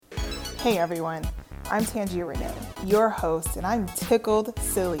Hey everyone, I'm Tangia Renee, your host, and I'm tickled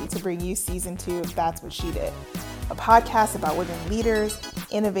silly to bring you season 2 of That's What She Did, a podcast about women leaders,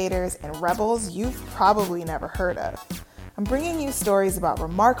 innovators, and rebels you've probably never heard of. I'm bringing you stories about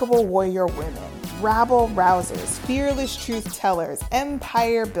remarkable warrior women, rabble rousers, fearless truth tellers,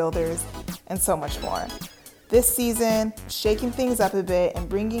 empire builders, and so much more. This season, shaking things up a bit and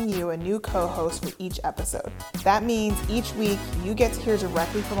bringing you a new co-host for each episode. That means each week you get to hear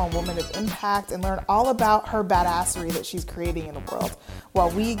directly from a woman of impact and learn all about her badassery that she's creating in the world, while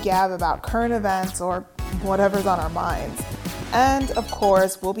we gab about current events or whatever's on our minds. And of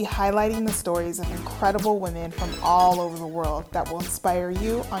course, we'll be highlighting the stories of incredible women from all over the world that will inspire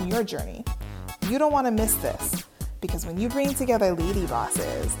you on your journey. You don't want to miss this, because when you bring together lady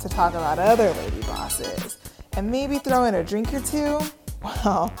bosses to talk about other lady bosses, and maybe throw in a drink or two,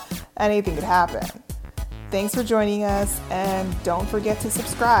 well, anything could happen. Thanks for joining us, and don't forget to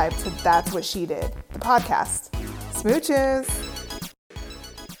subscribe to That's What She Did, the podcast. Smooches!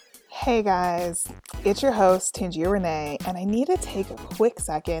 Hey guys, it's your host, Tangia Renee, and I need to take a quick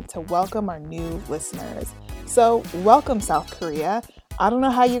second to welcome our new listeners. So, welcome South Korea. I don't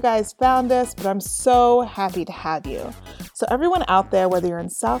know how you guys found us, but I'm so happy to have you. So everyone out there, whether you're in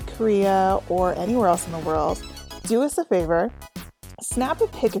South Korea or anywhere else in the world, do us a favor. Snap a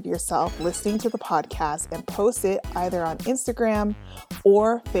pic of yourself listening to the podcast and post it either on Instagram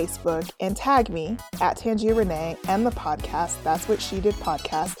or Facebook and tag me at Tangia Renee and the podcast, That's What She Did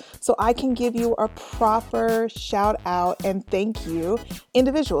podcast, so I can give you a proper shout out and thank you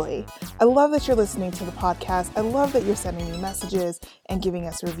individually. I love that you're listening to the podcast. I love that you're sending me messages and giving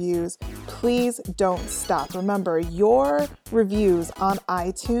us reviews. Please don't stop. Remember, your reviews on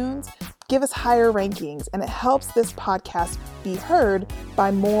iTunes give us higher rankings, and it helps this podcast be heard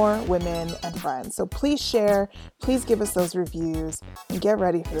by more women and friends. So please share, please give us those reviews, and get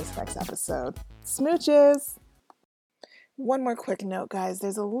ready for this next episode. Smooches! One more quick note, guys.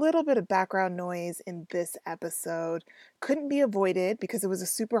 There's a little bit of background noise in this episode. Couldn't be avoided because it was a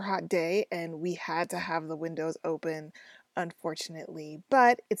super hot day and we had to have the windows open, unfortunately.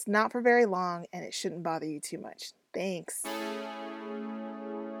 But it's not for very long and it shouldn't bother you too much. Thanks.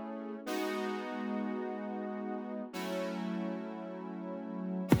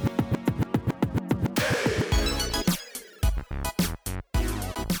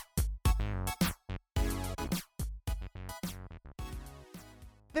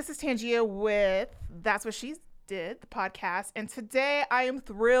 This is Tangia with That's What She Did, the podcast, and today I am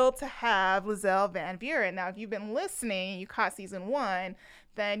thrilled to have Lizelle Van Buren. Now, if you've been listening, you caught season 1,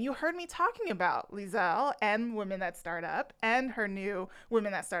 then you heard me talking about Lizelle and Women That Start Up and her new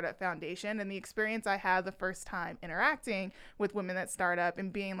Women That Start Up Foundation and the experience I had the first time interacting with Women That Start Up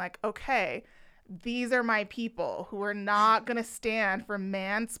and being like, okay, these are my people who are not going to stand for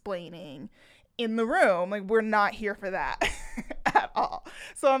mansplaining in the room. Like, we're not here for that at all.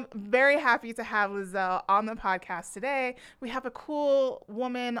 So I'm very happy to have Lizelle on the podcast today. We have a cool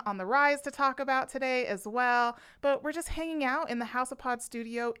woman on the rise to talk about today as well, but we're just hanging out in the House of Pod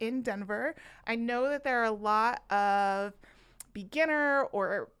studio in Denver. I know that there are a lot of beginner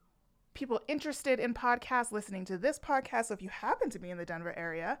or people interested in podcasts listening to this podcast. So if you happen to be in the Denver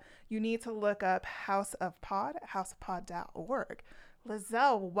area, you need to look up House of Pod at houseofpod.org.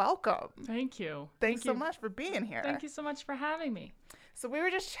 Lizelle, welcome. Thank you. Thanks so much for being here. Thank you so much for having me. So we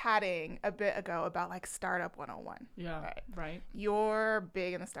were just chatting a bit ago about like Startup 101. Yeah, right. You're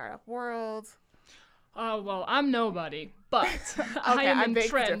big in the startup world. Well, I'm nobody, but I am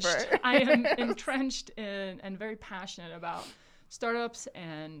entrenched. I am entrenched in and very passionate about startups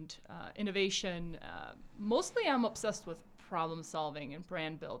and innovation. Mostly I'm obsessed with problem solving and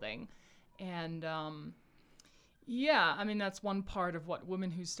brand building. And yeah, I mean, that's one part of what Women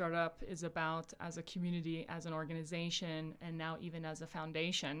Who Start Up is about as a community, as an organization, and now even as a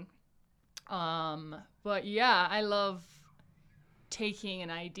foundation. But yeah, I love taking an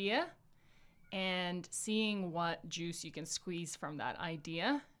idea and seeing what juice you can squeeze from that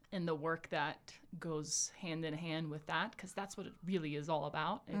idea and the work that goes hand in hand with that, because that's what it really is all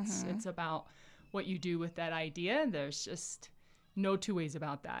about. It's about what you do with that idea. There's just no two ways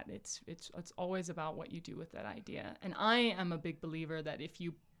about that. It's always about what you do with that idea. And I am a big believer that if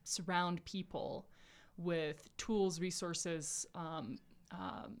you surround people with tools, resources,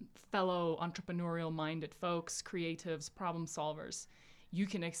 fellow entrepreneurial-minded folks, creatives, problem solvers, you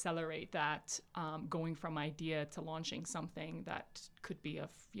can accelerate that going from idea to launching something that could be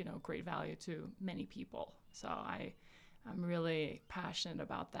of great value to many people. So I'm really passionate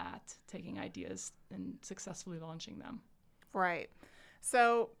about that, taking ideas and successfully launching them. Right.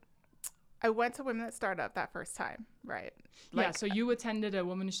 So I went to Women That Startup that first time, right? Yeah, so you attended a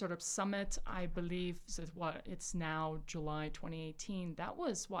Women Who Startup Summit, I believe, it's now July 2018. That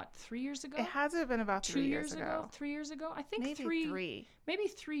was, 3 years ago? It has been about 3 years ago. 3 years ago? I think maybe three. Maybe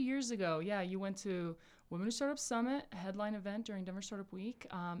 3 years ago. Yeah, you went to Women Who Startup Summit, a headline event during Denver Startup Week.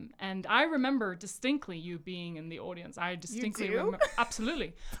 And I remember distinctly you being in the audience. I distinctly remember.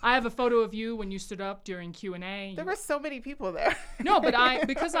 Absolutely. I have a photo of you when you stood up during Q&A. There were so many people there. No, but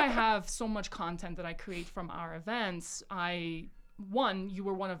because I have so much content that I create from our events, you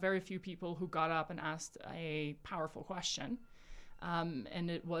were one of very few people who got up and asked a powerful question.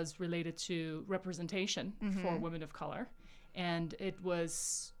 And it was related to representation for women of color. And it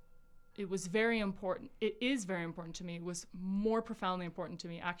was very important. It is very important to me. It was more profoundly important to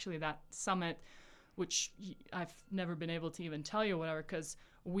me, actually, that summit, which I've never been able to even tell you whatever, because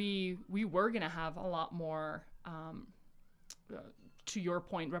we were going to have a lot more, to your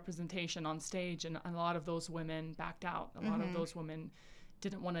point, representation on stage. And a lot of those women backed out. A lot of those women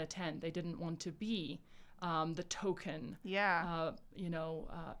didn't want to attend. They didn't want to be the token,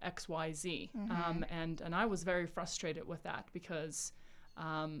 XYZ. And I was very frustrated with that because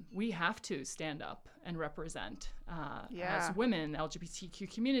we have to stand up and represent as women,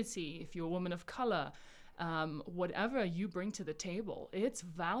 LGBTQ community, if you're a woman of color, whatever you bring to the table, it's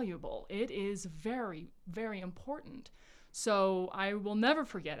valuable. It is very, very important. So I will never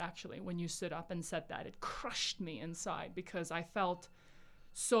forget, actually, when you stood up and said that. It crushed me inside because I felt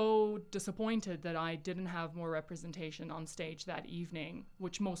so disappointed that I didn't have more representation on stage that evening,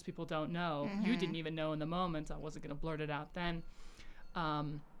 which most people don't know. You didn't even know in the moment. I wasn't going to blurt it out then.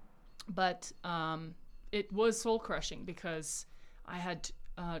 But it was soul crushing because I had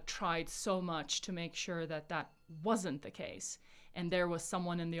tried so much to make sure that wasn't the case. And there was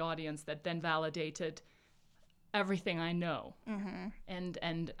someone in the audience that then validated everything I know.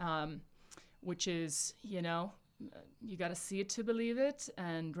 And which is, you got to see it to believe it.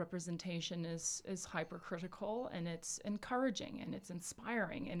 And representation is hypercritical, and it's encouraging, and it's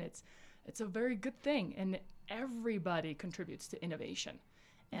inspiring, and it's a very good thing. And everybody contributes to innovation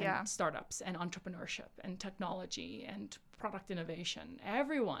and startups and entrepreneurship and technology and product innovation.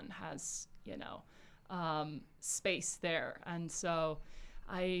 Everyone has, space there. And so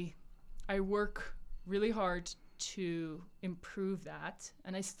I work really hard to improve that,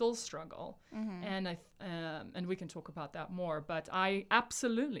 and I still struggle. And and we can talk about that more, but I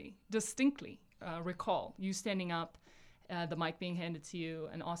absolutely, distinctly recall you standing up, the mic being handed to you,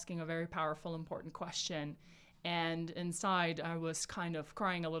 and asking a very powerful, important question. And inside, I was kind of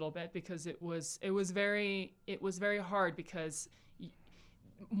crying a little bit because it was very hard because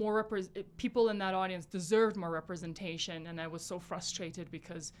people in that audience deserved more representation, and I was so frustrated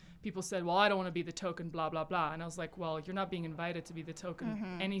because people said, well, I don't want to be the token, blah, blah, blah. And I was like, well, you're not being invited to be the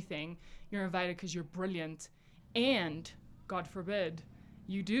token anything. You're invited because you're brilliant, and God forbid,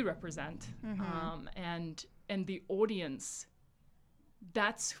 you do represent. And the audience,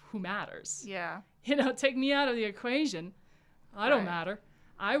 that's who matters. Yeah. Take me out of the equation. I don't matter.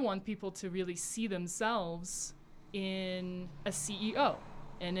 I want people to really see themselves in a CEO,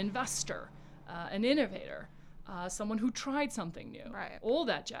 an investor, an innovator, someone who tried something new, all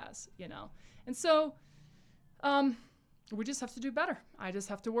that jazz, And so we just have to do better. I just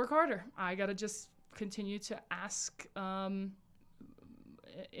have to work harder. I got to just continue to ask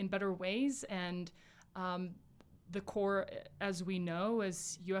in better ways. And the core, as we know,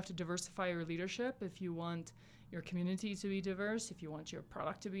 is you have to diversify your leadership if you want your community to be diverse, if you want your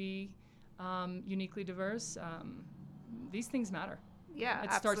product to be uniquely diverse. These things matter. Yeah,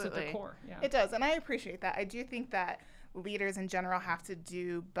 it starts at the core. Yeah, it does, and I appreciate that. I do think that leaders in general have to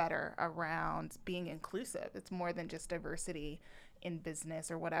do better around being inclusive. It's more than just diversity in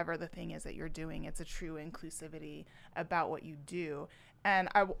business or whatever the thing is that you're doing. It's a true inclusivity about what you do. And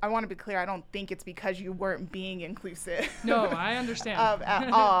I want to be clear, I don't think it's because you weren't being inclusive. No, I understand.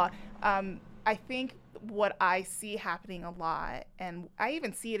 At all. I think what I see happening a lot, and I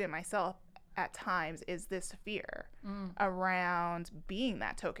even see it in myself at times, is this fear around being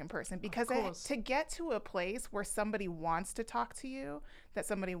that token person. Because to get to a place where somebody wants to talk to you, that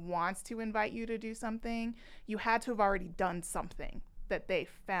somebody wants to invite you to do something, you had to have already done something that they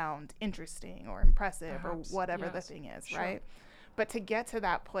found interesting or impressive. Perhaps, or whatever the thing is, right? But to get to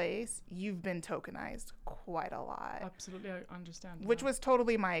that place, you've been tokenized quite a lot. Absolutely, I understand. Which was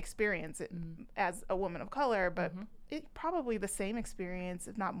totally my experience as a woman of color, but it probably the same experience,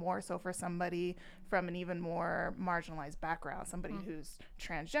 if not more so, for somebody from an even more marginalized background, somebody who's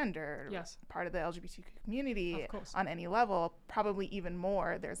transgender, part of the LGBTQ community on any level, probably even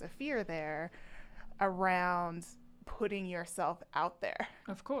more. There's a fear there around putting yourself out there.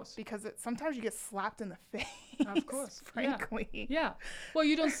 Of course. Because sometimes you get slapped in the face. Of course. Frankly. Yeah. Well,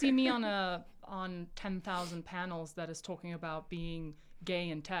 you don't see me on 10,000 panels that is talking about being gay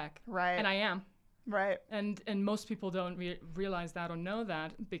in tech. Right. And I am. Right. And most people don't realize that or know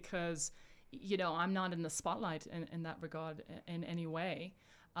that because, you know, I'm not in the spotlight in that regard in any way.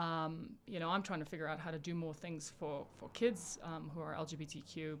 You know, I'm trying to figure out how to do more things for kids who are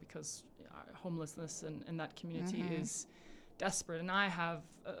LGBTQ because homelessness in that community is desperate. And I have,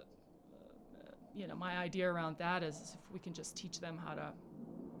 you know, my idea around that is if we can just teach them how to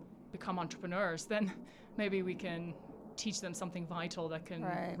become entrepreneurs, then maybe we can teach them something vital that can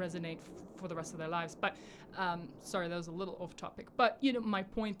resonate for the rest of their lives. But sorry, that was a little off topic. But, you know, my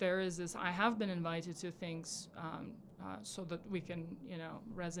point there is I have been invited to things so that we can, you know,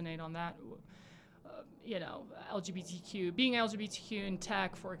 resonate on that. You know, being LGBTQ in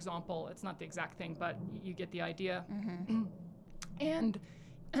tech, for example, it's not the exact thing, but you get the idea. And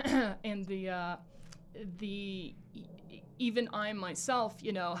the even I myself,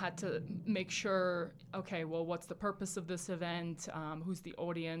 you know, had to make sure, okay, well, what's the purpose of this event? Who's the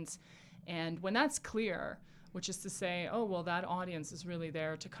audience? And when that's clear, which is to say, oh, well, that audience is really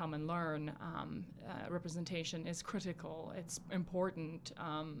there to come and learn. Representation is critical. It's important.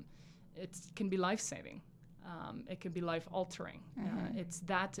 It can be life-saving. It can be life-altering. It's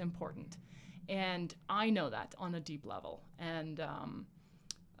that important. And I know that on a deep level. And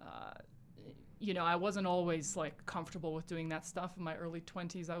you know, I wasn't always like comfortable with doing that stuff in my early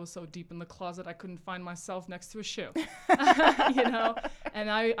 20s. I was so deep in the closet, I couldn't find myself next to a shoe, you know? And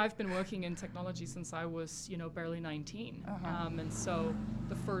I've been working in technology since I was, you know, barely 19. And so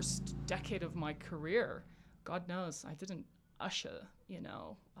the first decade of my career, God knows, I didn't usher, you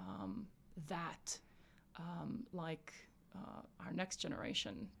know, that like our next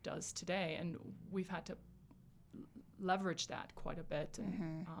generation does today. And we've had to leverage that quite a bit.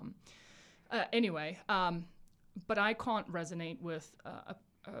 And, anyway, but I can't resonate with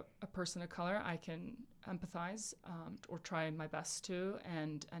a person of color. I can empathize or try my best to,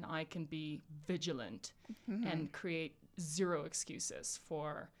 and I can be vigilant and create zero excuses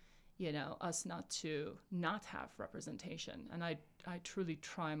for, you know, us not have representation. And I truly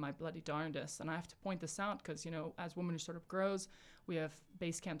try my bloody darndest. And I have to point this out because, you know, as Woman Who Startup grows, we have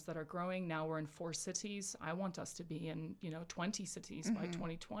base camps that are growing. Now we're in 4 cities. I want us to be in, you know, 20 cities by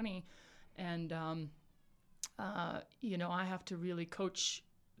 2020. And, you know, I have to really coach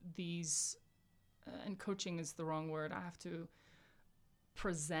these, and coaching is the wrong word. I have to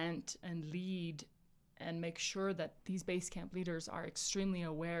present and lead and make sure that these base camp leaders are extremely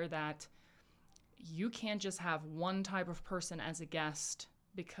aware that you can't just have one type of person as a guest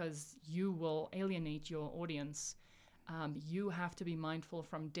because you will alienate your audience. You have to be mindful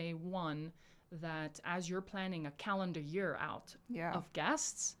from day one that as you're planning a calendar year out of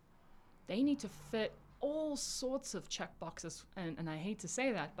guests, they need to fit all sorts of check boxes. And I hate to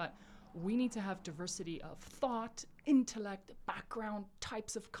say that, but we need to have diversity of thought, intellect, background,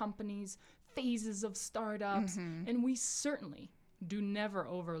 types of companies, phases of startups. And we certainly do never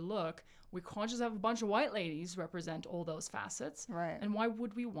overlook, we can't just have a bunch of white ladies represent all those facets. Right. And why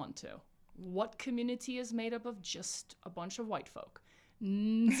would we want to? What community is made up of just a bunch of white folk?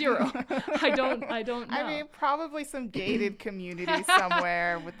 Zero. I don't know. I mean, probably some gated community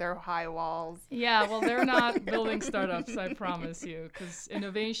somewhere with their high walls. Yeah, well, they're not building startups, I promise you, because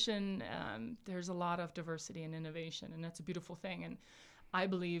innovation, there's a lot of diversity in innovation, and that's a beautiful thing. And I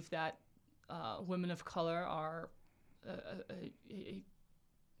believe that women of color are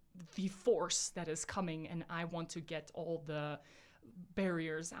the force that is coming, and I want to get all the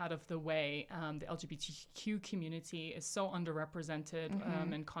barriers out of the way. The LGBTQ community is so underrepresented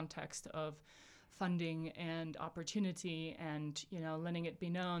in context of funding and opportunity, and, you know, letting it be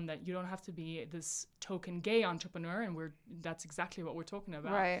known that you don't have to be this token gay entrepreneur, and that's exactly what we're talking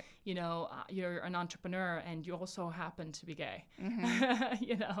about. Right. You know, you're an entrepreneur and you also happen to be gay.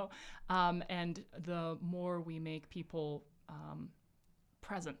 You know, and the more we make people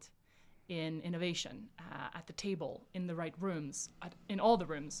present in innovation, at the table, in the right rooms, in all the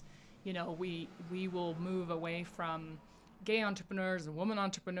rooms, you know, we will move away from gay entrepreneurs and women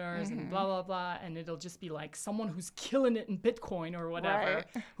entrepreneurs and blah, blah, blah, and it'll just be like someone who's killing it in Bitcoin or whatever,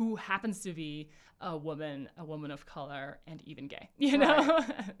 who happens to be a woman of color, and even gay, you know?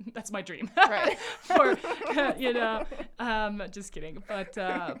 That's my dream. For, you know, just kidding,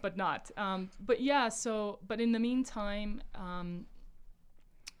 but not. But yeah, but in the meantime,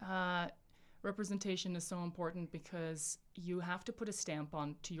 representation is so important because you have to put a stamp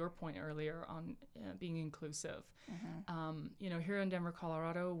on, to your point earlier, on being inclusive. You know, here in Denver,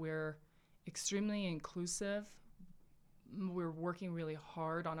 Colorado, we're extremely inclusive, we're working really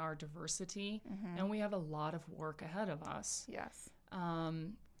hard on our diversity, and we have a lot of work ahead of us. Yes.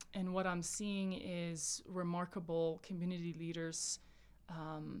 And what I'm seeing is remarkable community leaders,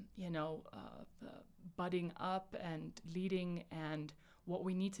 budding up and leading. And what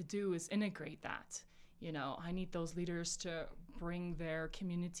we need to do is integrate that. I need those leaders to bring their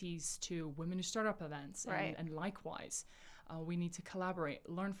communities to Women Who Startup events, and likewise. We need to collaborate,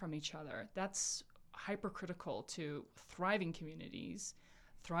 learn from each other. That's hypercritical to thriving communities,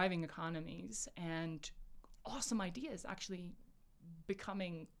 thriving economies, and awesome ideas actually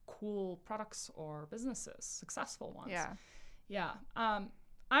becoming cool products or businesses, successful ones. Yeah.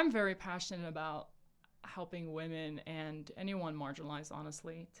 I'm very passionate about helping women and anyone marginalized,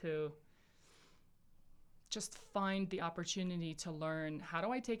 honestly, to just find the opportunity to learn, how do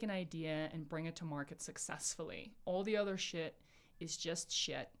I take an idea and bring it to market successfully? All the other shit is just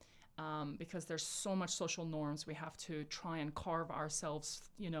shit, because there's so much social norms we have to try and carve ourselves,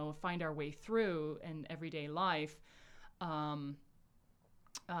 find our way through in everyday life.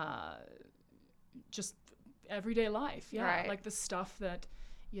 Just everyday life, like the stuff that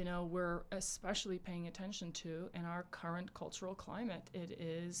we're especially paying attention to in our current cultural climate. It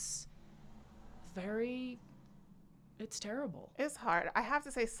is it's terrible. It's hard. I have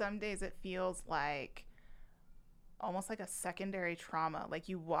to say, some days it feels like almost like a secondary trauma. Like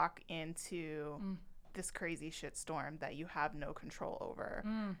you walk into this crazy shitstorm that you have no control over,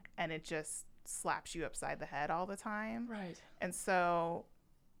 and it just slaps you upside the head all the time. Right. And so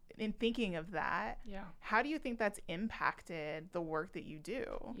in thinking of that, how do you think that's impacted the work that you do?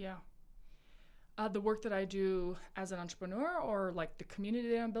 Yeah. The work that I do as an entrepreneur, or like the community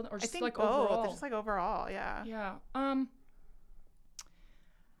that I'm building, or just like both. overall? Just like overall, yeah. Yeah.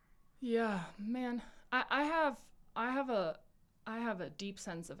 Yeah, man. I have a deep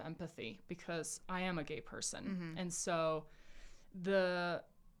sense of empathy because I am a gay person. And so the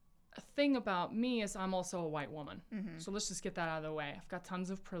thing about me is I'm also a white woman. So let's just get that out of the way. I've got tons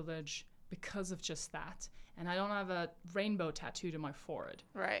of privilege because of just that. And I don't have a rainbow tattooed on my forehead.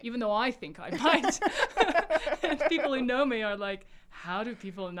 Right. Even though I think I might. And people who know me are like, how do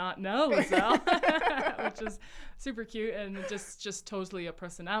people not know, Lizelle? Which is super cute and just totally a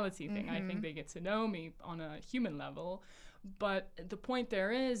personality thing. I think they get to know me on a human level. But the point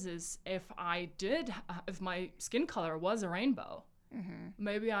there is if my skin color was a rainbow,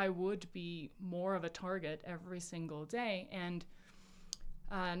 maybe I would be more of a target every single day. And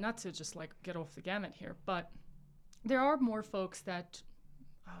not to just like get off the gamut here, but there are more folks that,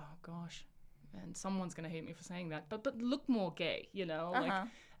 oh gosh, and someone's gonna hate me for saying that, but look more gay, like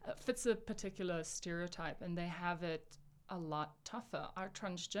fits a particular stereotype, and they have it a lot tougher. Our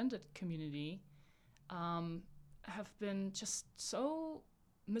transgender community have been just so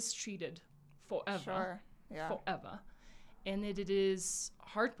mistreated forever. Forever. And it is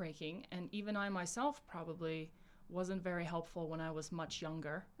heartbreaking, and even I myself probably wasn't very helpful when I was much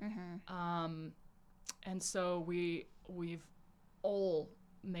younger. And so we've all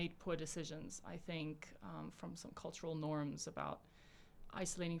made poor decisions, I think, from some cultural norms about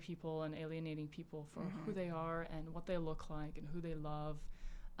isolating people and alienating people for who they are and what they look like and who they love.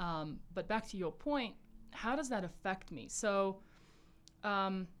 But back to your point, how does that affect me? So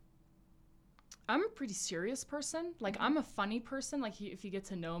I'm a pretty serious person. Like, I'm a funny person. Like, if you get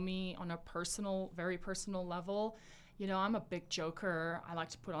to know me on a personal, very personal level, I'm a big joker. I like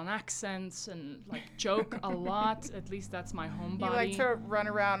to put on accents and like joke a lot. At least that's my homebody. You like to run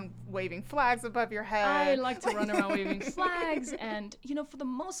around waving flags above your head. I like to run around waving flags. And, for the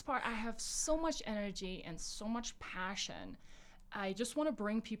most part, I have so much energy and so much passion. I just want to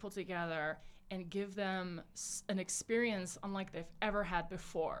bring people together and give them an experience unlike they've ever had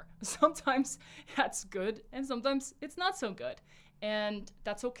before. Sometimes that's good, and sometimes it's not so good. And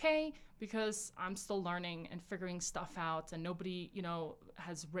that's okay, because I'm still learning and figuring stuff out, and nobody,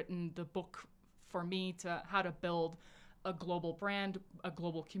 has written the book for me to how to build a global brand, a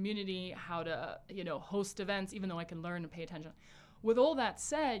global community, how to, host events, even though I can learn and pay attention. With all that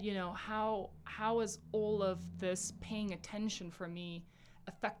said, how is all of this paying attention for me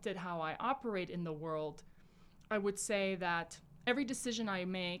affected how I operate in the world? I would say that every decision I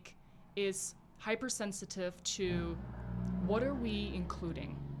make is hypersensitive to what are we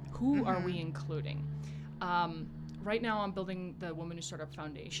including? Who are we including? Right now I'm building the Women Who Startup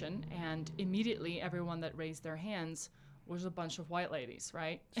Foundation, and immediately everyone that raised their hands was a bunch of white ladies,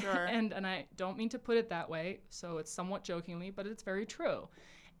 right? Sure. and I don't mean to put it that way, so it's somewhat jokingly, but it's very true.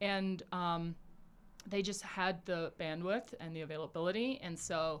 And they just had the bandwidth and the availability. And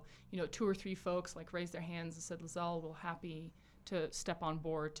so, 2 or 3 folks like raised their hands and said, Lizelle, we'll happy to step on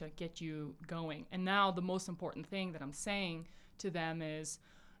board to get you going. And now the most important thing that I'm saying to them is,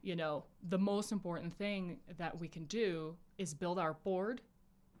 you know, the most important thing that we can do is build our board,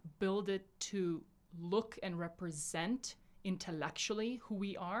 build it to look and represent intellectually who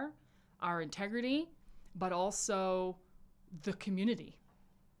we are, our integrity, but also the community.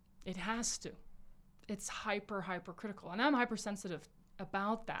 It has to. It's hyper critical. And I'm hypersensitive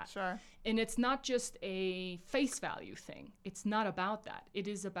about that. Sure. And it's not just a face value thing. It's not about that. It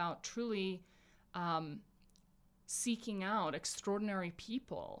is about truly seeking out extraordinary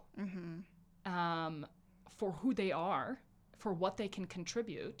people for who they are, for what they can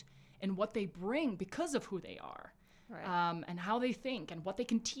contribute, and what they bring because of who they are. Right. And how they think and what they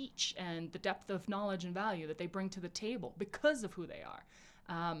can teach and the depth of knowledge and value that they bring to the table because of who they are.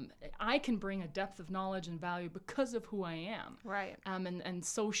 I can bring a depth of knowledge and value because of who I am. Right. And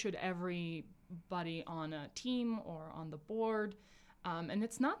so should everybody on a team or on the board. And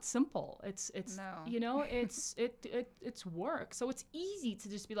it's not simple. It's no. You know, it's work. So it's easy to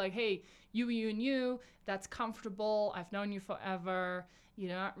just be like, hey, you, and you, that's comfortable. I've known you forever.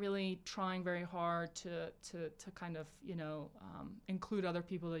 You're not really trying very hard to kind of, you know, include other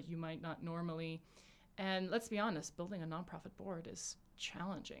people that you might not normally. And let's be honest, building a nonprofit board is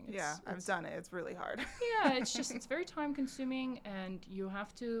challenging. I've done it. It's really hard. Yeah, it's very time consuming, and you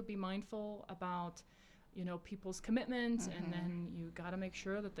have to be mindful about, you know, people's commitments, and then you got to make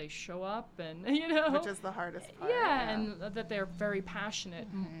sure that they show up, and, you know. Which is the hardest part. Yeah, and that they're very passionate,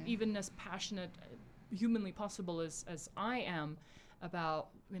 even as passionate humanly possible as I am about,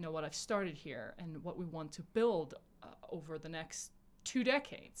 you know, what I've started here and what we want to build over the next 2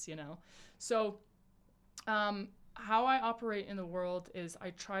 decades, you know. So how I operate in the world is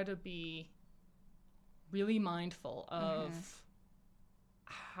I try to be really mindful of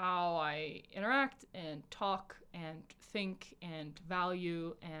how I interact and talk and think and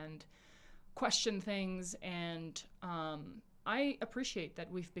value and question things. And I appreciate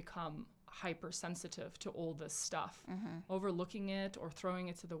that we've become hypersensitive to all this stuff. Overlooking it or throwing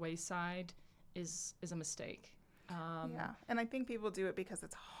it to the wayside is a mistake. And I think people do it because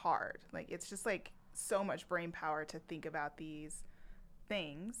it's hard. Like, it's just like so much brain power to think about these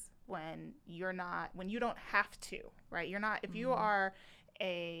things when you don't have to, right? You're not, if you are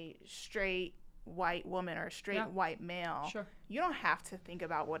a straight white woman or a straight white male, you don't have to think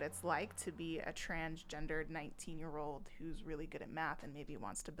about what it's like to be a transgendered 19-year-old who's really good at math and maybe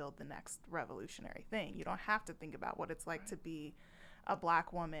wants to build the next revolutionary thing. You don't have to think about what it's like to be a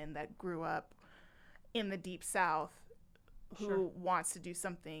Black woman that grew up in the Deep South who wants to do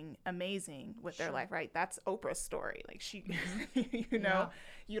something amazing with their life, right? That's Oprah's story. Like, she, you know,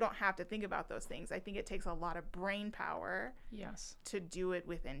 you don't have to think about those things. I think it takes a lot of brain power to do it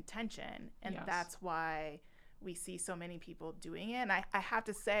with intention. And that's why we see so many people doing it. And I have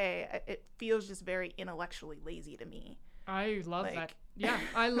to say, it feels just very intellectually lazy to me. I love that. Yeah,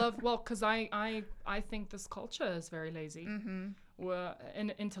 I love, because I think this culture is very lazy.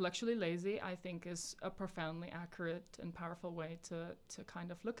 And intellectually lazy, I think, is a profoundly accurate and powerful way to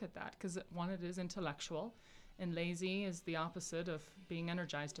kind of look at that. Because one, it is intellectual, and lazy is the opposite of being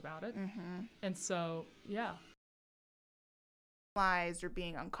energized about it. And so, or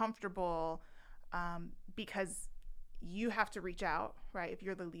being uncomfortable because you have to reach out, right? If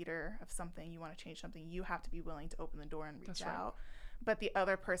you're the leader of something, you want to change something, you have to be willing to open the door and reach out. But the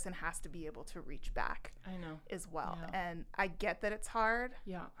other person has to be able to reach back as well. And I get that it's hard.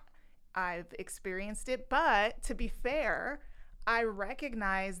 I've experienced it. But to be fair, I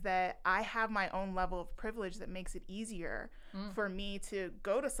recognize that I have my own level of privilege that makes it easier for me to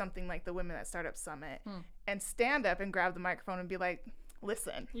go to something like the Women at Startup Summit and stand up and grab the microphone and be like,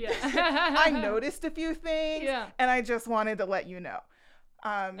 listen, I noticed a few things and I just wanted to let you know.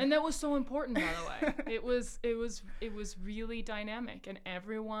 And that was so important, by the way. It was really dynamic, and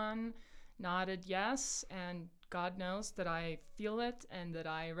everyone nodded yes, and God knows that I feel it and that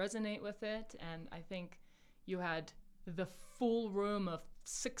I resonate with it. And I think you had the full room of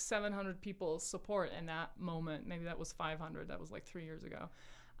 600-700 people's support in that moment. Maybe that was 500. That was like 3 years ago.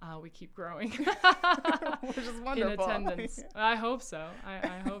 We keep growing. Which is wonderful. In attendance. I hope so.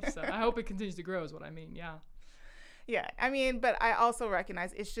 I hope so. I hope it continues to grow is what I mean. Yeah, I mean, but I also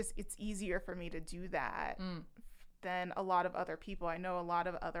recognize it's easier for me to do that than a lot of other people. I know a lot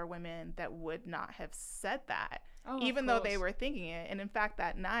of other women that would not have said that even though they were thinking it. And in fact,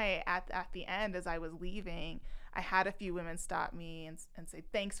 that night at the end, as I was leaving, I had a few women stop me and say,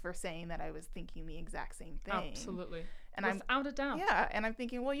 thanks for saying that I was thinking the exact same thing. Absolutely. And without a doubt. Yeah. And I'm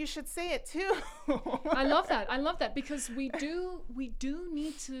thinking, well, you should say it too. I love that because we do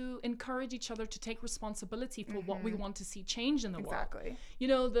need to encourage each other to take responsibility for what we want to see change in the world. Exactly. You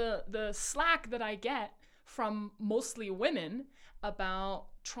know, the slack that I get from mostly women about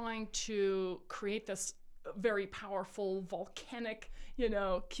trying to create this very powerful volcanic,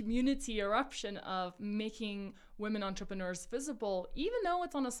 community eruption of making women entrepreneurs visible, even though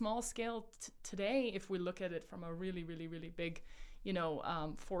it's on a small scale today, if we look at it from a really, really, really big,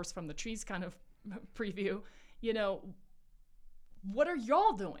 forest from the trees kind of preview, what are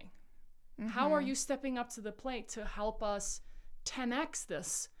y'all doing? How are you stepping up to the plate to help us 10x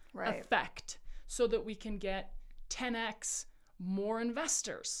this effect so that we can get 10x more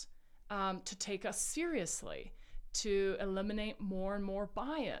investors to take us seriously, to eliminate more and more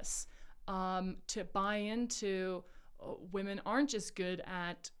bias, to buy into women aren't just good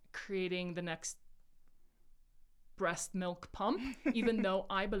at creating the next breast milk pump, even though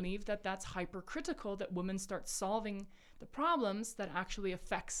I believe that that's hypercritical, that women start solving the problems that actually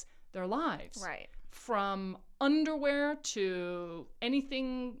affects their lives. Right. From underwear to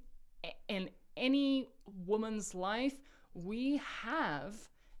anything in any woman's life, we have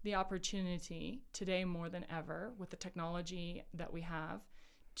the opportunity today more than ever with the technology that we have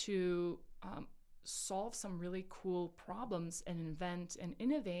to solve some really cool problems and invent and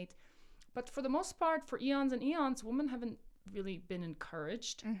innovate. But for the most part, for eons and eons, women haven't really been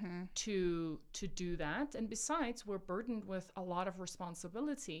encouraged to do that. And besides, we're burdened with a lot of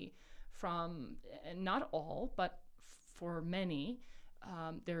responsibility from, not all, but for many.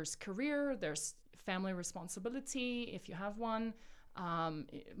 There's career, there's family responsibility, if you have one,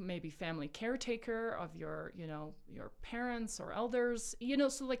 maybe family caretaker of your parents or elders,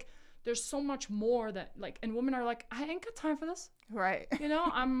 so like, there's so much more that and women are like, I ain't got time for this. Right.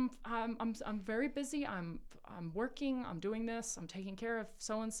 I'm very busy. I'm working. I'm doing this. I'm taking care of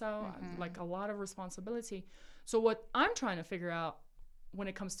so and so. Like a lot of responsibility. So what I'm trying to figure out when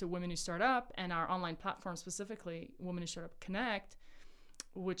it comes to Women Who Start Up and our online platform specifically, Women Who Start Up Connect,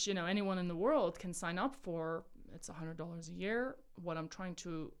 which anyone in the world can sign up for. It's $100 a year. What I'm trying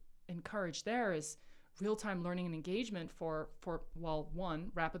to encourage there is real-time learning and engagement for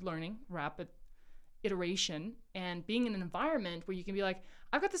one, rapid learning, rapid iteration, and being in an environment where you can be like,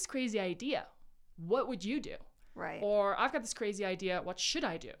 I've got this crazy idea. What would you do? Right. Or I've got this crazy idea. What should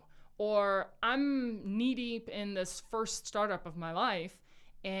I do? Or I'm knee deep in this first startup of my life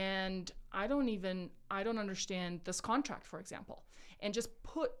and I don't understand this contract, for example. And just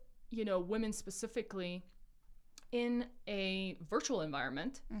put, women specifically in a virtual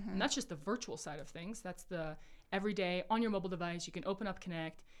environment, and that's just the virtual side of things. That's the everyday on your mobile device. You can open up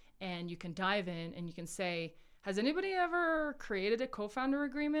Connect and you can dive in and you can say, has anybody ever created a co-founder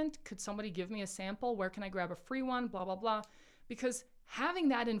agreement? Could somebody give me a sample? Where can I grab a free one? Blah, blah, blah. Because having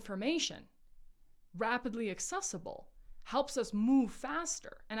that information rapidly accessible helps us move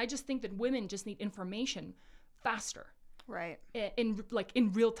faster. And I just think that women just need information faster. Right. In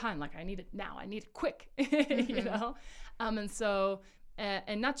real time, like I need it now, I need it quick, and so,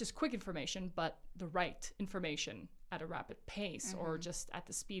 and not just quick information, but the right information at a rapid pace or just at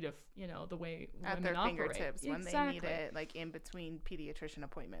the speed of, the way at women their operate. fingertips when they need it, like in between pediatrician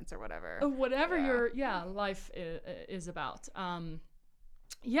appointments or whatever. Your life is about. And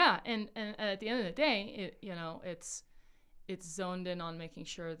at the end of the day, it's zoned in on making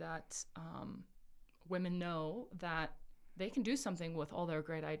sure that women know that they can do something with all their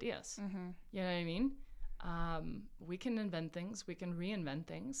great ideas. You know what I mean? We can invent things, we can reinvent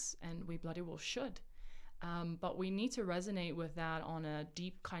things, and we bloody well should. But we need to resonate with that on a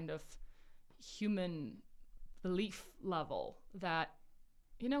deep kind of human belief level that,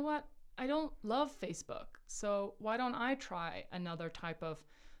 you know what? I don't love Facebook, so why don't I try another type of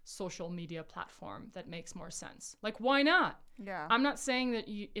social media platform that makes more sense? Like, why not? Yeah. I'm not saying that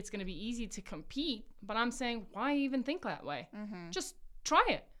it's going to be easy to compete, but I'm saying, why even think that way? Just try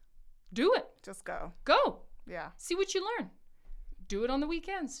it. Do it. Just go. Go. Yeah. See what you learn. Do it on the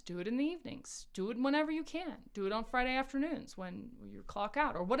weekends. Do it in the evenings. Do it whenever you can. Do it on Friday afternoons when you clock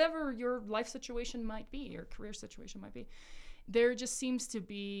out, or whatever your life situation might be, your career situation might be. There just seems to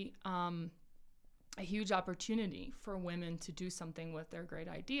be a huge opportunity for women to do something with their great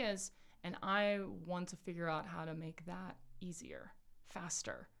ideas. And I want to figure out how to make that easier,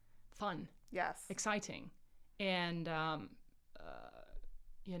 faster, fun, yes, exciting. And,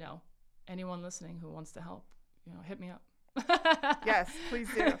 anyone listening who wants to help, hit me up. Yes, please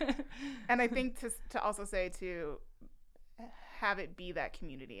do. And I think to also say to have it be that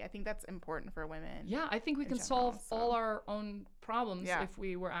community. I think that's important for women. Yeah, I think we can solve all our own problems if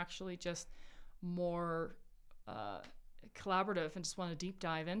we were actually just more collaborative and just want to deep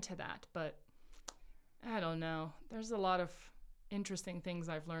dive into that. But I don't know. There's a lot of interesting things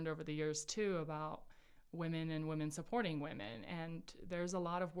I've learned over the years too about women and women supporting women, and there's a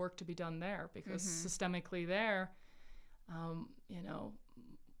lot of work to be done there because systemically there, you know,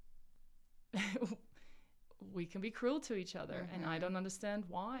 we can be cruel to each other, and I don't understand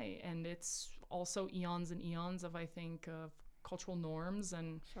why. And it's also eons and eons of, I think, of cultural norms,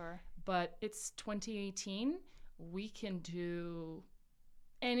 and but it's 2018. We can do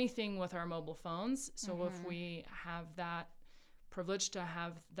anything with our mobile phones. So if we have that privilege to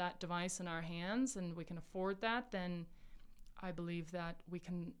have that device in our hands and we can afford that, then I believe that we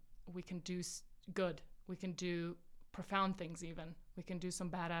can do good. We can do profound things even. We can do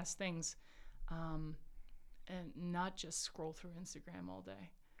some badass things. And not just scroll through Instagram all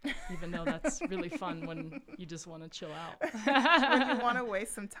day, even though that's really fun when you just want to chill out. When you want to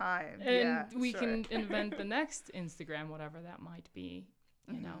waste some time. And we can invent the next Instagram, whatever that might be,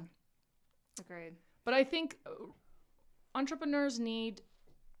 you know. Agreed. But I think entrepreneurs need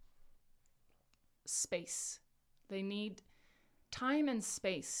space. They need time and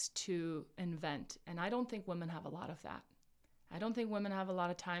space to invent. And I don't think women have a lot of that. I don't think women have a lot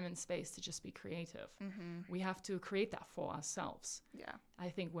of time and space to just be creative. We have to create that for ourselves. Yeah. I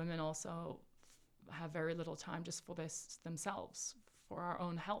think women also have very little time just for themselves, for our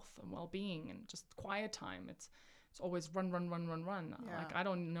own health and well-being and just quiet time. It's always run. Yeah. Like, I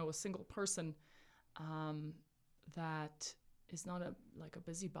don't know a single person that is not a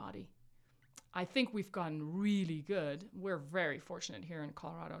busybody. I think we've gotten really good. We're very fortunate here in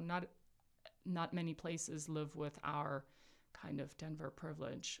Colorado. Not many places live with our kind of Denver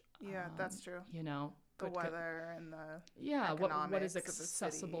privilege. Yeah, that's true. You know, the weather and the what is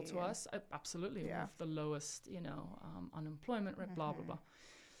accessible to us. Absolutely. We have the lowest, unemployment rate, blah blah blah.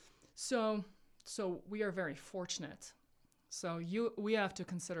 So we are very fortunate. So we have to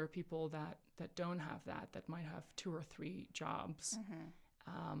consider people that don't have that might have 2 or 3 jobs.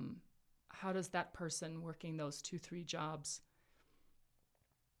 How does that person working those 2-3 jobs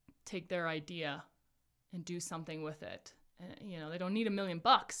take their idea and do something with it? They don't need $1 million.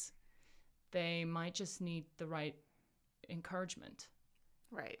 They might just need the right encouragement.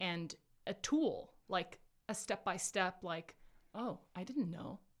 Right. And a tool, like a step-by-step, like, oh, I didn't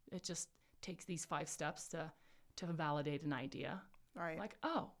know. It just takes these 5 steps to validate an idea. Right. Like,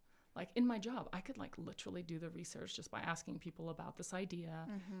 oh, like in my job, I could like literally do the research just by asking people about this idea,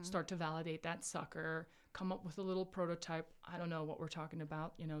 start to validate that sucker, come up with a little prototype. I don't know what we're talking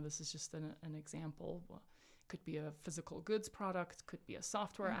about. This is just an example. Could be a physical goods product, could be a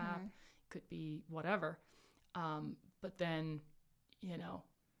software app, could be whatever. But then,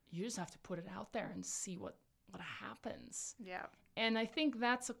 you just have to put it out there and see what happens. Yeah. And I think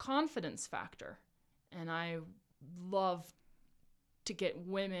that's a confidence factor. And I love to get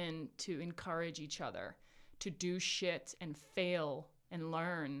women to encourage each other to do shit and fail and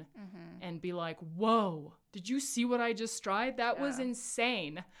learn and be like, whoa, did you see what I just tried? That was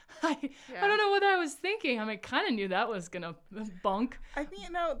insane. I don't know what I was thinking. I kind of knew that was going to bunk. I think,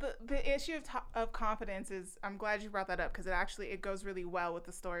 the issue of confidence is, I'm glad you brought that up because it goes really well with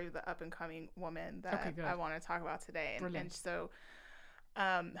the story of the up-and-coming woman that I want to talk about today. And so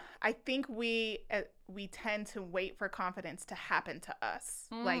I think we tend to wait for confidence to happen to us.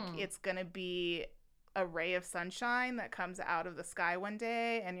 Like it's going to be a ray of sunshine that comes out of the sky one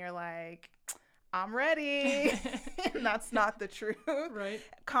day and you're like, I'm ready. And that's not the truth. Right.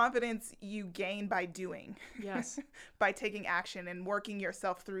 Confidence you gain by doing. Yes. By taking action and working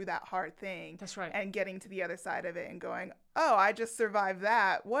yourself through that hard thing. That's right. And getting to the other side of it and going, oh, I just survived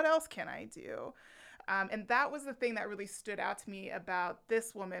that. What else can I do? And that was the thing that really stood out to me about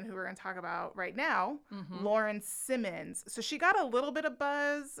this woman who we're going to talk about right now, Lauren Simmons. So she got a little bit of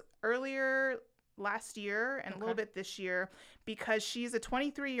buzz earlier last year and a little bit this year because she's a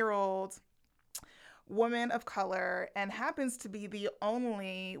 23-year-old woman of color and happens to be the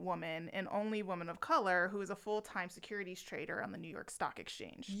only woman of color who is a full-time securities trader on the New York Stock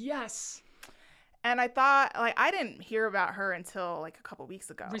Exchange. Yes. And I thought, I didn't hear about her until a couple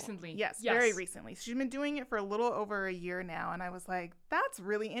weeks ago. Recently. Yes, very recently. She's been doing it for a little over a year now. And I was like, that's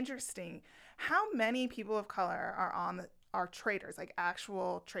really interesting. How many people of color are traders, like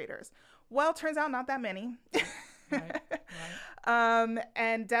actual traders? Well, turns out not that many. Right.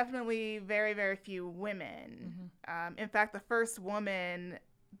 And definitely very, very few women. In fact, the first woman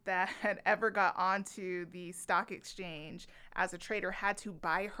that had ever got onto the stock exchange as a trader had to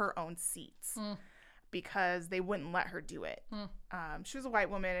buy her own seats because they wouldn't let her do it. She was a white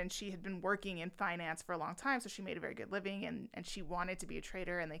woman, and she had been working in finance for a long time, so she made a very good living, and she wanted to be a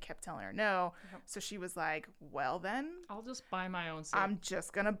trader, and they kept telling her no. So she was like, well, then I'll just buy my own seat. I'm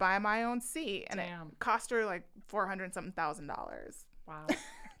just going to buy my own seat. And Damn. it cost her like $400,000. Wow.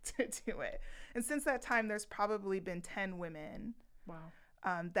 To do it. And since that time, there's probably been 10 women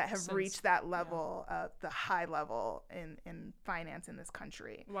that have reached that level, the high level in finance in this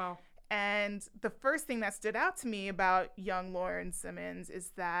country. Wow. And the first thing that stood out to me about young Lauren Simmons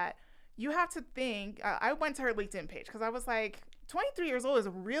is that you have to think, I went to her LinkedIn page because I was like, 23 years old is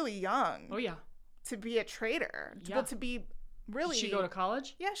really young. Oh, yeah. To be a trader. Yeah. Well, to be really. Did she go to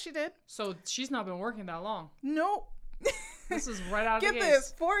college? Yeah, she did. So she's not been working that long. Nope. This is right out of the gates. Get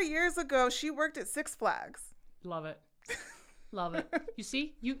this. 4 years ago, she worked at Six Flags. Love it. Love it. You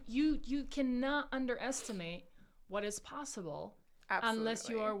see, you cannot underestimate what is possible. Absolutely. Unless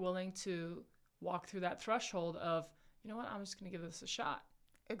you are willing to walk through that threshold of, you know what, I'm just going to give this a shot.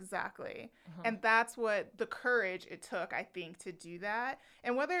 Exactly. And that's what the courage it took, I think, to do that.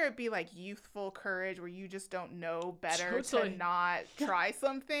 And whether it be like youthful courage where you just don't know better to not try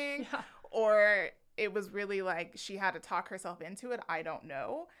something, or it was really like she had to talk herself into it, I don't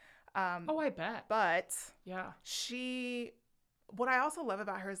know. I bet. But yeah, what I also love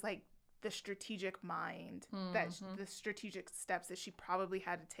about her is like the strategic mind, that the strategic steps that she probably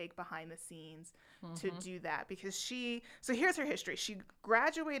had to take behind the scenes to do that. Because so here's her history. She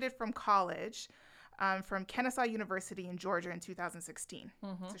graduated from college from Kennesaw University in Georgia in 2016.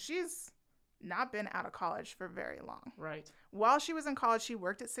 So she's not been out of college for very long. Right. While she was in college, she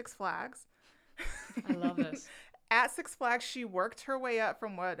worked at Six Flags. I love this. At Six Flags, she worked her way up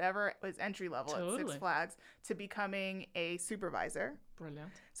from whatever was entry level at Six Flags to becoming a supervisor. Brilliant.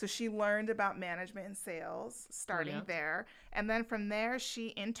 So she learned about management and sales starting there. And then from there, she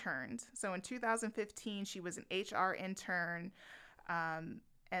interned. So in 2015, she was an HR intern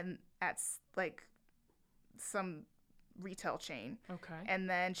and at like some retail chain. Okay. And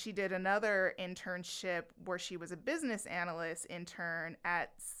then she did another internship where she was a business analyst intern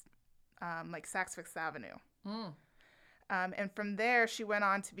at like Saks Fifth Avenue. And from there, she went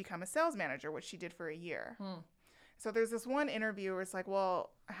on to become a sales manager, which she did for a year. So there's this one interview where it's like,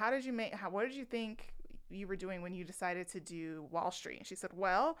 well, what did you think you were doing when you decided to do Wall Street? And she said,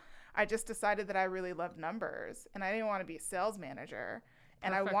 well, I just decided that I really loved numbers and I didn't want to be a sales manager.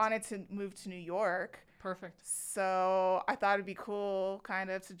 And I wanted to move to New York. Perfect. So I thought it'd be cool kind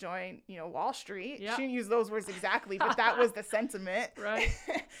of to join, Wall Street. Yeah. She didn't use those words exactly, but that was the sentiment. Right.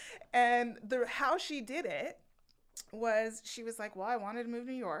 And how she did it was she was like, well, I wanted to move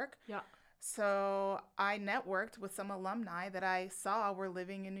to New York. Yeah. So I networked with some alumni that I saw were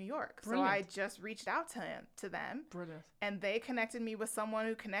living in New York. Brilliant. So I just reached out to them. Brilliant. And they connected me with someone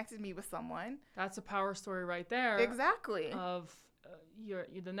who connected me with someone. That's a power story right there. Exactly. Of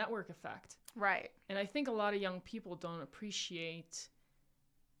the network effect. Right. And I think a lot of young people don't appreciate,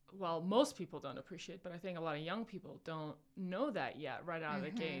 well, most people don't appreciate, but I think a lot of young people don't know that yet right out of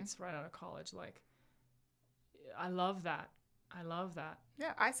the gates, right out of college. Like, I love that. I love that.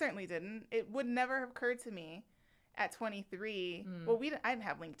 Yeah, I certainly didn't. It would never have occurred to me at 23. Well, I didn't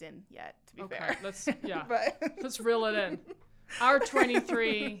have LinkedIn yet, to be fair. Let's reel it in. Our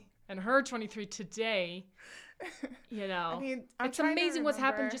 23 and her 23 today, I mean, it's amazing what's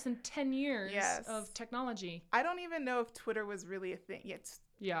happened just in 10 years of technology. I don't even know if Twitter was really a thing yet.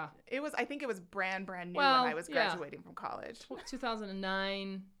 Yeah. I think it was brand new when I was graduating from college.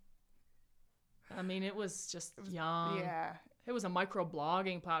 2009. I mean, it was just young. Yeah. It was a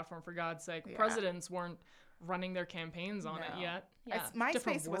micro-blogging platform, for God's sake. Yeah. Presidents weren't running their campaigns on it yet. Yeah,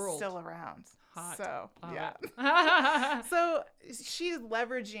 MySpace was still around. Hot. So, yeah. So she's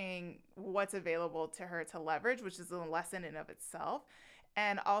leveraging what's available to her to leverage, which is a lesson in of itself.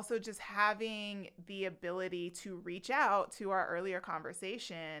 And also just having the ability to reach out to our earlier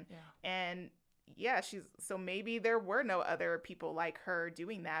conversation. Yeah. And so maybe there were no other people like her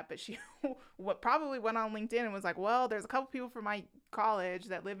doing that, but she probably went on LinkedIn and was like, well, there's a couple people from my college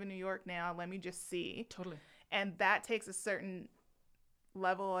that live in New York now. Let me just see. Totally. And that takes a certain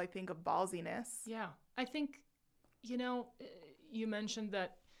level, I think, of ballsiness. Yeah. I think, you mentioned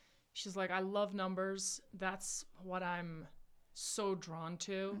that she's like, I love numbers. That's what I'm so drawn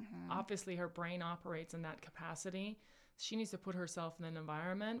to. Obviously, her brain operates in that capacity. She needs to put herself in an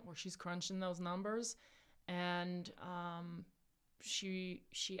environment where she's crunching those numbers. And she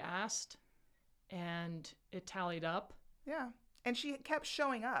asked, and it tallied up. Yeah. And she kept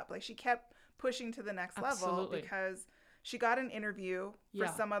showing up. Like, she kept pushing to the next level because She got an interview for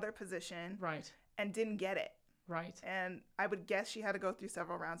some other position. Right. And didn't get it. Right. And I would guess she had to go through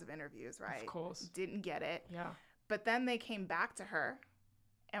several rounds of interviews, right? Of course. Didn't get it. Yeah. But then they came back to her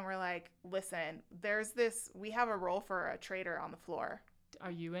and were like, listen, we have a role for a trader on the floor.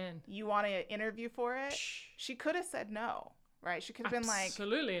 Are you in? You want to interview for it? She could have said no, right? She could have been like,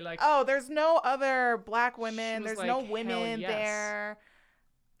 absolutely. Like, oh, there's no other black women. There's no women yes. there.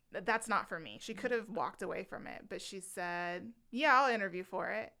 That's not for me. She could have walked away from it, but she said, yeah, I'll interview for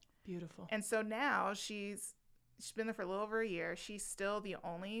it. Beautiful. And so now she's been there for a little over a year. She's still the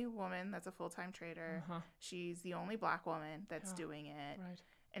only woman that's a full-time trader. She's the only black woman that's doing it. Right.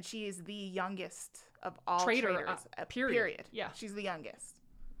 And she is the youngest of all traders. Period. Yeah. She's the youngest.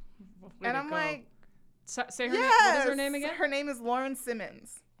 Way and I'm go. like, say her name. What is her name again? Her name is Lauren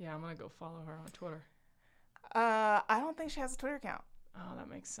Simmons. Yeah, I'm going to go follow her on Twitter. I don't think she has a Twitter account. Oh, that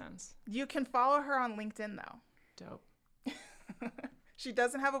makes sense. You can follow her on LinkedIn, though. Dope. She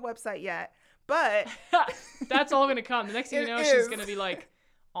doesn't have a website yet, but... That's all going to come. The next thing you know, she's going to be like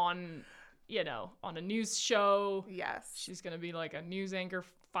on a news show. Yes. She's going to be like a news anchor,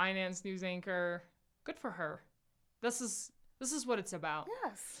 finance news anchor. Good for her. This is what it's about.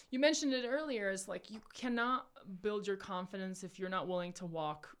 Yes. You mentioned it earlier, is like you cannot build your confidence if you're not willing to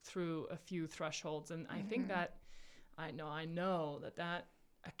walk through a few thresholds. And I think that I know that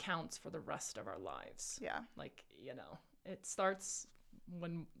accounts for the rest of our lives. Yeah. Like, it starts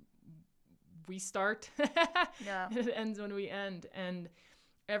when we start. Yeah. It ends when we end. And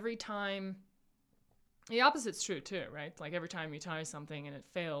every time, the opposite's true too, right? Like every time you try something and it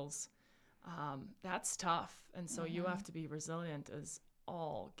fails, that's tough. And so you have to be resilient as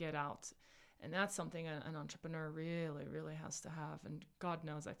all get out. And that's something an entrepreneur really, really has to have. And God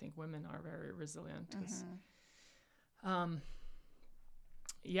knows, I think women are very resilient.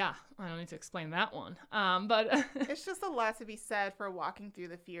 Yeah, I don't need to explain that one. But it's just a lot to be said for walking through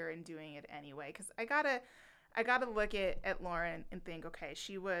the fear and doing it anyway. Because I gotta look at Lauren and think, okay,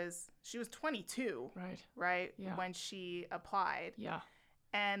 she was 22, right? Yeah. When she applied. Yeah.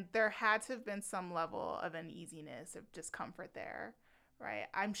 And there had to have been some level of uneasiness, of discomfort there, right?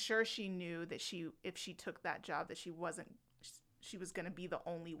 I'm sure she knew that if she took that job, that she was going to be the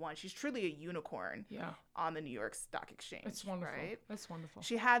only one. She's truly a unicorn on the New York Stock Exchange. It's wonderful. Right? It's wonderful.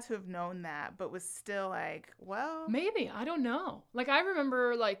 She had to have known that, but was still like, well. Maybe. I don't know. Like, I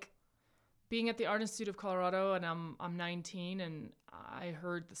remember, like, being at the Art Institute of Colorado, and I'm 19, and I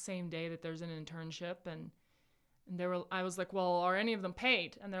heard the same day that there's an internship, and I was like, well, are any of them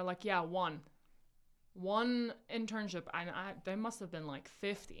paid? And they're like, yeah, one internship. There must have been like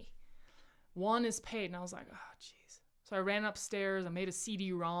 50. One is paid. And I was like, oh, jeez. So I ran upstairs. I made a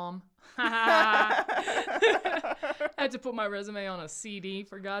CD-ROM. I had to put my resume on a CD,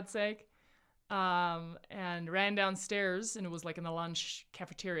 for God's sake. And ran downstairs, and it was like in the lunch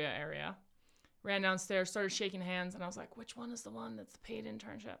cafeteria area. Ran downstairs, started shaking hands, and I was like, which one is the one that's the paid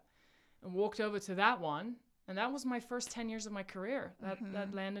internship? And walked over to that one. And that was my first 10 years of my career.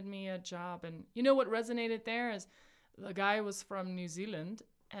 That landed me a job. And you know what resonated there is the guy was from New Zealand.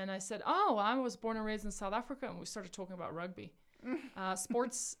 And I said, oh, I was born and raised in South Africa. And we started talking about rugby.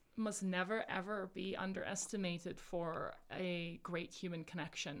 Sports must never, ever be underestimated for a great human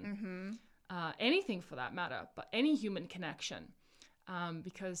connection. Anything for that matter, but any human connection.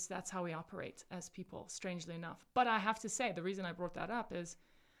 Because that's how we operate as people, strangely enough. But I have to say, the reason I brought that up is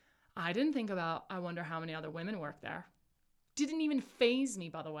I didn't think about, I wonder how many other women work there. Didn't even faze me,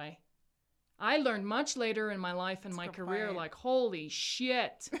 by the way. I learned much later in my life and my career, like, holy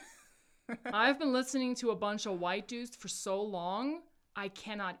shit. I've been listening to a bunch of white dudes for so long, I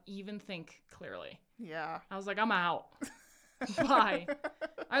cannot even think clearly. Yeah. I was like, I'm out. Bye.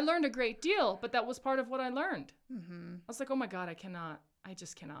 I learned a great deal, but that was part of what I learned. I was like, oh my God, I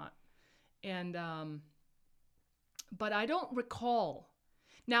just cannot. And, but I don't recall.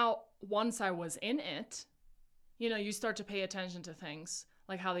 Now, once I was in it, you start to pay attention to things,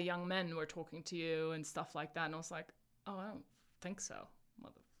 like how the young men were talking to you and stuff like that. And I was like, oh, I don't think so,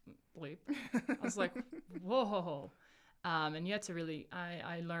 mother bleep. I was like, whoa. And you had to really,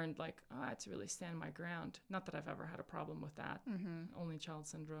 I learned, like, I had to really stand my ground. Not that I've ever had a problem with that. Only child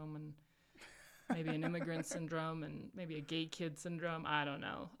syndrome, and maybe an immigrant syndrome, and maybe a gay kid syndrome. I don't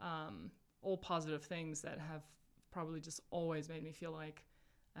know. All positive things that have probably just always made me feel like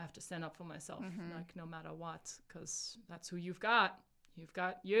I have to stand up for myself, like, no matter what, because that's who you've got. You've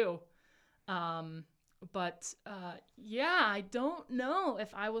got you. But I don't know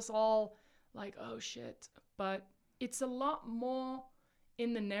if I was all like, oh shit. But it's a lot more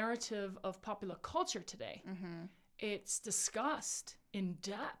in the narrative of popular culture today. It's discussed in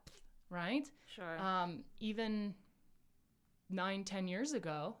depth, right? Sure. Even 9-10 years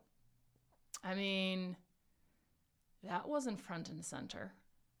ago, I mean, that wasn't front and center.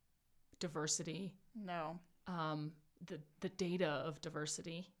 Diversity. No. The data of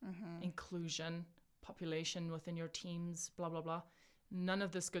diversity, inclusion, population within your teams, blah, blah, blah. None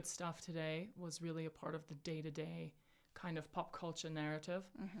of this good stuff today was really a part of the day-to-day kind of pop culture narrative.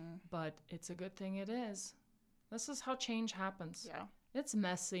 But it's a good thing it is. This is how change happens. Yeah. It's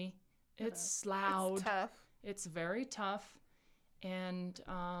messy. It's loud. It's tough. It's very tough. And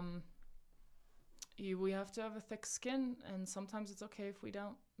we have to have a thick skin. And sometimes it's okay if we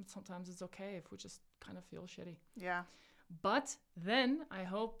don't. And sometimes it's okay if we just kind of feel shitty. Yeah. But then I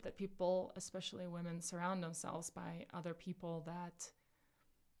hope that people, especially women, surround themselves by other people that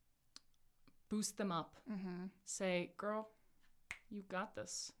boost them up. Say, girl, you got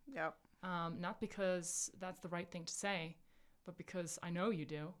this. Yep. Not because that's the right thing to say, but because I know you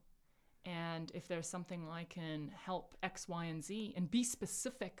do. And if there's something I can help X, Y, and Z, and be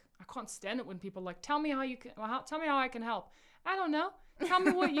specific. I can't stand it when people are like, tell me how I can help. I don't know. Tell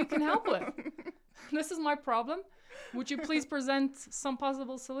me what you can help with. This is my problem. Would you please present some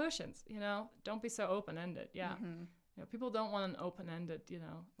possible solutions? Don't be so open-ended. Yeah. People don't want an open-ended,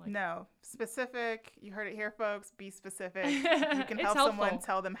 like. No, specific. You heard it here, folks. Be specific. You can help helpful. Someone.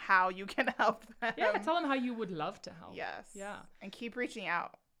 Tell them how you can help them. Yeah, tell them how you would love to help. Yes. Yeah. And keep reaching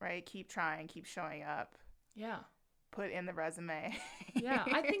out, right? Keep trying. Keep showing up. Yeah. Put in the resume. Yeah.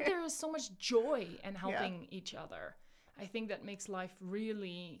 I think there is so much joy in helping each other. I think that makes life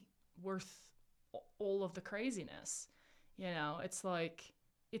really worth all of the craziness. It's like,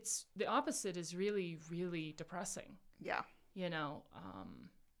 it's the opposite is really, really depressing. Yeah.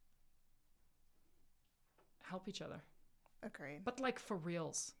 Help each other. Agreed. But like for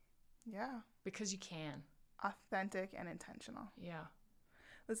reals. Yeah. Because you can. Authentic and intentional. Yeah.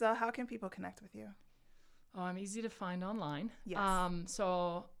 Lizelle, how can people connect with you? Oh, I'm easy to find online. Yes.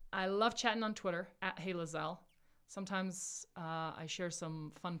 So I love chatting on Twitter @HeyLizelle. Sometimes I share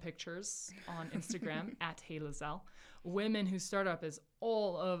some fun pictures on Instagram @HeyLizelle. Women Who Startup is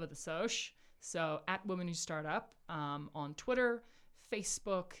all over the soch. So @Women Who Startup on Twitter,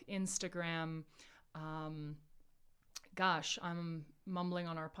 Facebook, Instagram. I'm mumbling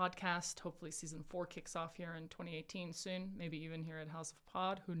on our podcast. Hopefully season 4 kicks off here in 2018 soon. Maybe even here at House of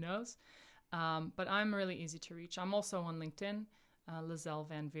Pod. Who knows? But I'm really easy to reach. I'm also on LinkedIn. Lizelle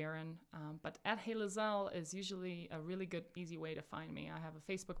Van Veeren. But @HeyLizelle is usually a really good, easy way to find me. I have a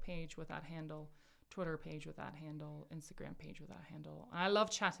Facebook page with that handle, Twitter page with that handle, Instagram page with that handle. And I love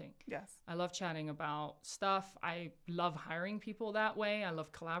chatting. Yes. I love chatting about stuff. I love hiring people that way. I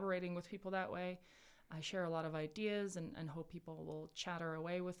love collaborating with people that way. I share a lot of ideas and hope people will chatter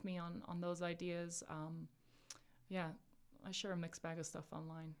away with me on those ideas. I share a mixed bag of stuff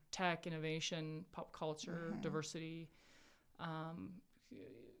online. Tech, innovation, pop culture, diversity,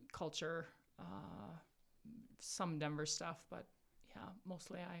 culture, some Denver stuff, but yeah,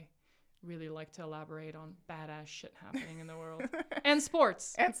 mostly I really like to elaborate on badass shit happening in the world. And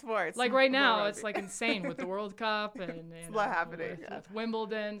sports. Like right now, it's like insane with the World Cup and a lot happening. With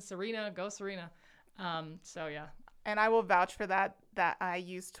Wimbledon, Serena, go Serena. So yeah. And I will vouch for that I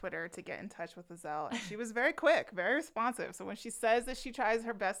used Twitter to get in touch with Lizelle. And she was very quick, very responsive. So when she says that she tries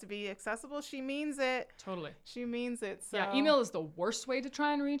her best to be accessible, she means it. Totally. She means it. So. Yeah, email is the worst way to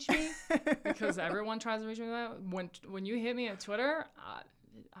try and reach me because everyone tries to reach me that. When you hit me at Twitter,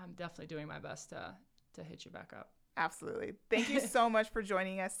 I'm definitely doing my best to hit you back up. Absolutely. Thank you so much for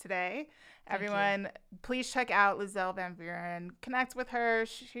joining us today. Everyone, please check out Lizelle Van Veeren. Connect with her.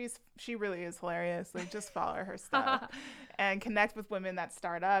 She really is hilarious. Like, just follow her stuff and connect with women that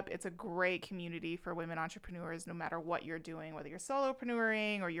start up. It's a great community for women entrepreneurs, no matter what you're doing, whether you're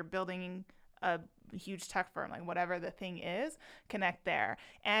solopreneuring or you're building a huge tech firm, like whatever the thing is, connect there.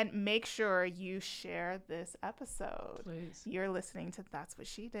 And make sure you share this episode. Please. You're listening to That's What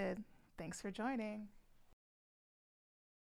She Did. Thanks for joining.